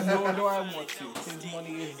 Nor do I want to. His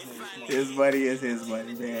money is his money. His money is his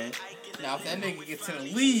money, man. Now, if that nigga gets to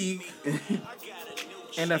the league,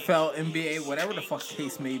 NFL, NBA, whatever the fuck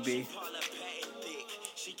case may be.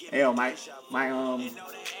 Hell, my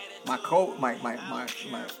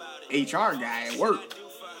HR guy at work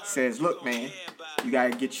says, look, man, you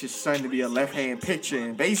gotta get your son to be a left-hand pitcher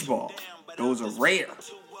in baseball. Those are rare.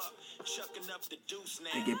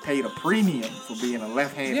 They get paid a premium for being a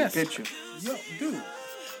left-handed pitcher. Yo, dude.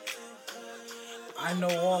 I know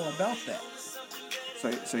all about that.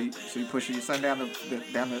 So you pushing your son down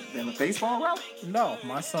the baseball route? No,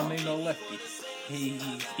 my son ain't no lefty. He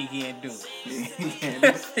can't do it.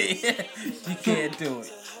 He can't do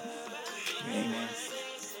it. Amen.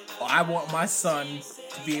 Well, I want my son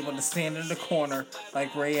to be able to stand in the corner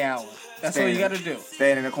like Ray Allen. That's all you got to do.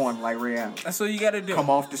 Stand in the corner like Ray Allen. That's all you got to do. Come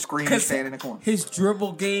off the screen and stand in the corner. His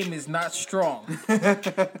dribble game is not strong,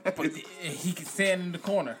 but he can stand in the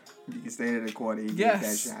corner. You can stand in the corner and get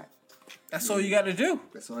that shot. That's all you got to do.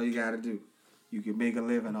 That's all you got to do. You can make a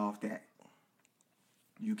living off that.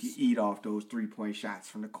 You can eat off those 3-point shots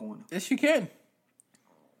from the corner. Yes, you can.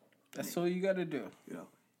 That's all you got to do. You know,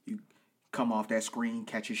 you come off that screen,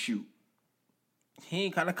 catch a shoot. He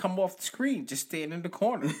ain't got to come off the screen. Just stand in the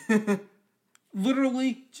corner.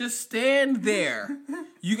 Literally, just stand there.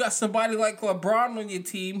 You got somebody like LeBron on your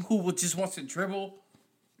team who just wants to dribble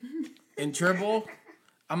and dribble.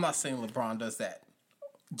 I'm not saying LeBron does that.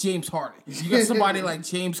 James Harden. You got somebody like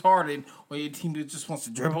James Harden on your team that just wants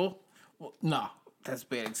to dribble. Well, nah, that's a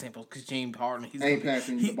bad example because James Harden, ain't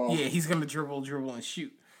passing the ball. Yeah, he's gonna dribble, and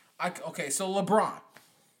shoot. Okay, so LeBron,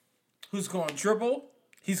 who's gonna dribble?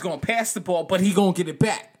 He's gonna pass the ball, but he gonna get it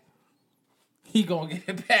back. He gonna get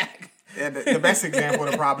it back. Yeah, the best example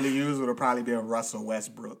to probably use would have probably been Russell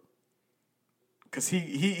Westbrook. Cause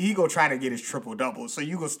he gonna try to get his triple double. So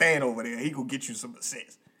you gonna stand over there, he gonna get you some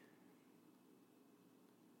assists.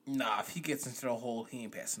 Nah, if he gets into the hole, he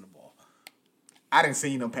ain't passing the ball. I didn't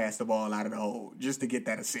see him pass the ball out of the hole just to get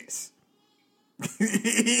that assist. He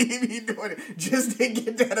be doing it just to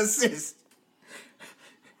get that assist.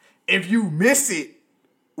 If you miss it,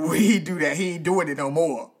 when he do that, he ain't doing it no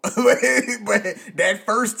more. But that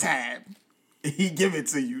first time, he give it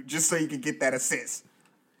to you just so you can get that assist.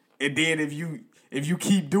 And then if you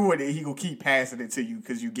keep doing it, he gonna keep passing it to you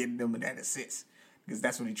because you getting them that assist. Because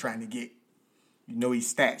that's what he's trying to get. You know he's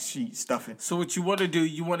stat sheet stuffing. So what you want to do?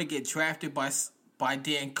 You want to get drafted by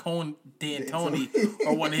Dan Tony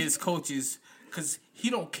or one of his coaches Because he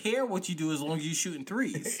don't care what you do as long as you shooting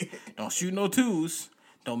threes. Don't shoot no twos.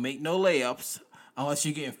 Don't make no layups unless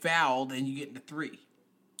you're getting fouled and you get the three.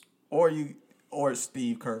 Or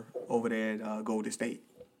Steve Kerr over there at Golden State.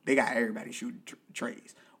 They got everybody shooting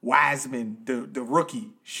trays. Wiseman, the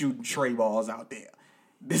rookie, shooting tray balls out there.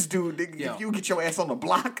 This dude, if you get your ass on the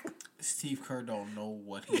block. Steve Kerr don't know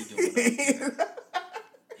what he doing.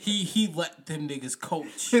 He let them niggas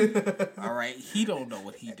coach. All right? He don't know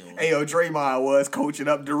what he doing. Hey, yo, Draymond was coaching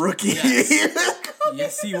up the rookie.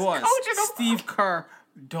 Yes, he was. Steve Kerr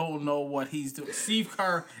don't know what he's doing. Steve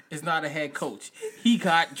Kerr is not a head coach. He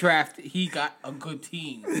got drafted. He got a good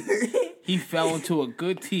team. He fell into a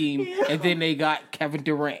good team, and then they got Kevin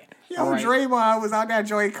Durant. Yo, right? Draymond was out that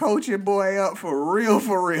joint coaching boy up for real.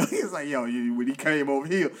 He was like, yo, when he came over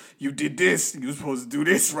here, you did this. You was supposed to do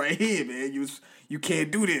this right here, man. You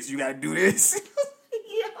can't do this. You got to do this.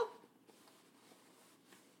 Yo.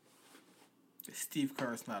 Steve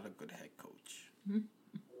Kerr is not a good head coach.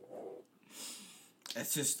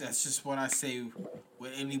 That's just what I say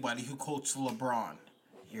with anybody who coached LeBron.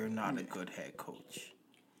 You're not a good head coach.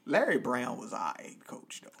 Larry Brown was our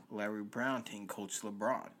coach, though. Larry Brown didn't coach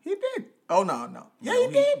LeBron. He did. Oh, no. Yeah, he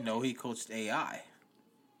did. No, he coached AI.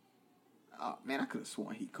 Oh, man, I could have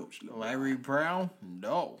sworn he coached LeBron. Larry Brown?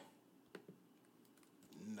 No.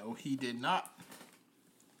 No, he did not.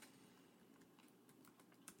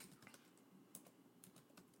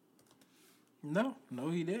 No,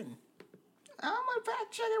 he didn't. I'm going to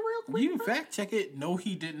fact check it real quick. You can fact check it. No,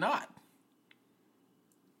 he did not.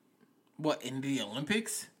 What, in the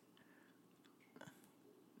Olympics?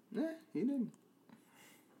 Yeah, he didn't.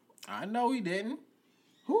 I know he didn't.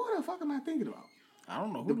 Who the fuck am I thinking about? I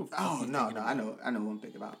don't know who the fuck Oh, no, I know who I'm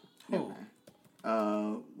thinking about. Who?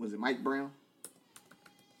 Was it Mike Brown?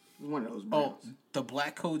 One of those Browns. Oh, the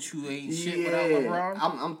black coach who ain't shit without LeBron?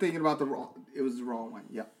 I'm thinking about it was the wrong one.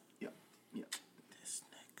 Yep. This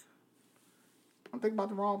nigga. I'm thinking about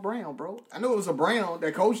the wrong Brown, bro. I knew it was a Brown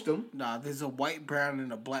that coached him. Nah, there's a white Brown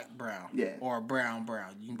and a black Brown. Yeah. Or a brown.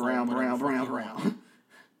 You can Brown.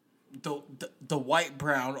 The white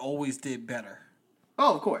Brown always did better.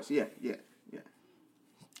 Oh, of course. Yeah.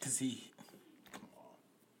 Because he...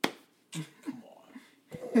 Come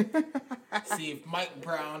on. See, if Mike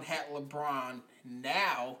Brown had LeBron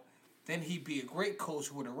now, then he'd be a great coach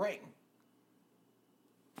with a ring.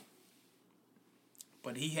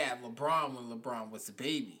 But he had LeBron when LeBron was a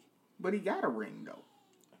baby. But he got a ring, though.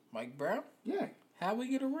 Mike Brown? Yeah. How'd we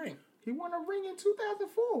get a ring? He won a ring in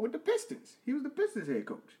 2004 with the Pistons. He was the Pistons head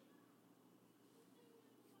coach.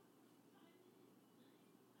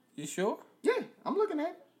 You sure? Yeah, I'm looking at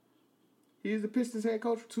it. He was the Pistons head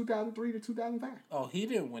coach from 2003 to 2005. Oh, he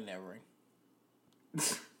didn't win that ring.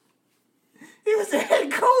 He was the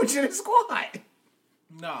head coach in the squad.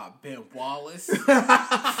 Nah, Ben Wallace.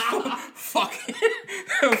 Fuck it.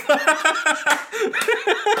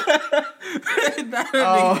 That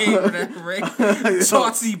nigga gave him that ring.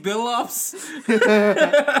 Chauncey Billups.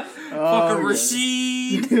 Fucking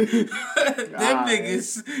Rashid.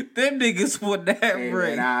 Them niggas won that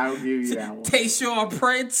ring. Man, I'll give you that one. Tayshaun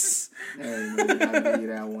Prince. Hey, man, I'll give you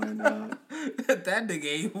that one. That nigga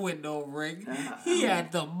ain't win no ring. He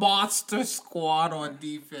had the monster squad on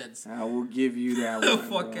defense. I will give you that The one.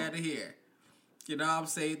 fuck out of here. You know what I'm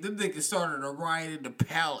saying? Them niggas started a riot in the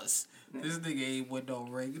palace. This nigga ain't win no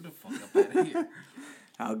ring. Get the fuck up out of here.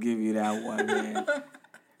 I'll give you that one, man.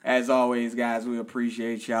 As always, guys, we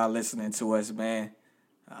appreciate y'all listening to us, man.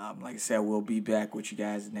 Like I said, we'll be back with you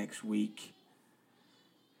guys next week.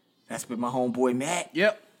 That's been my homeboy, Matt.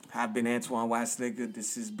 Yep. I've been Antoine Weislicker.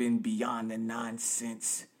 This has been Beyond the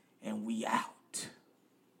Nonsense, and we out.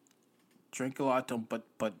 Drink a lot,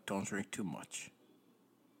 but don't drink too much.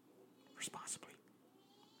 Responsibly.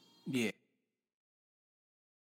 Yeah.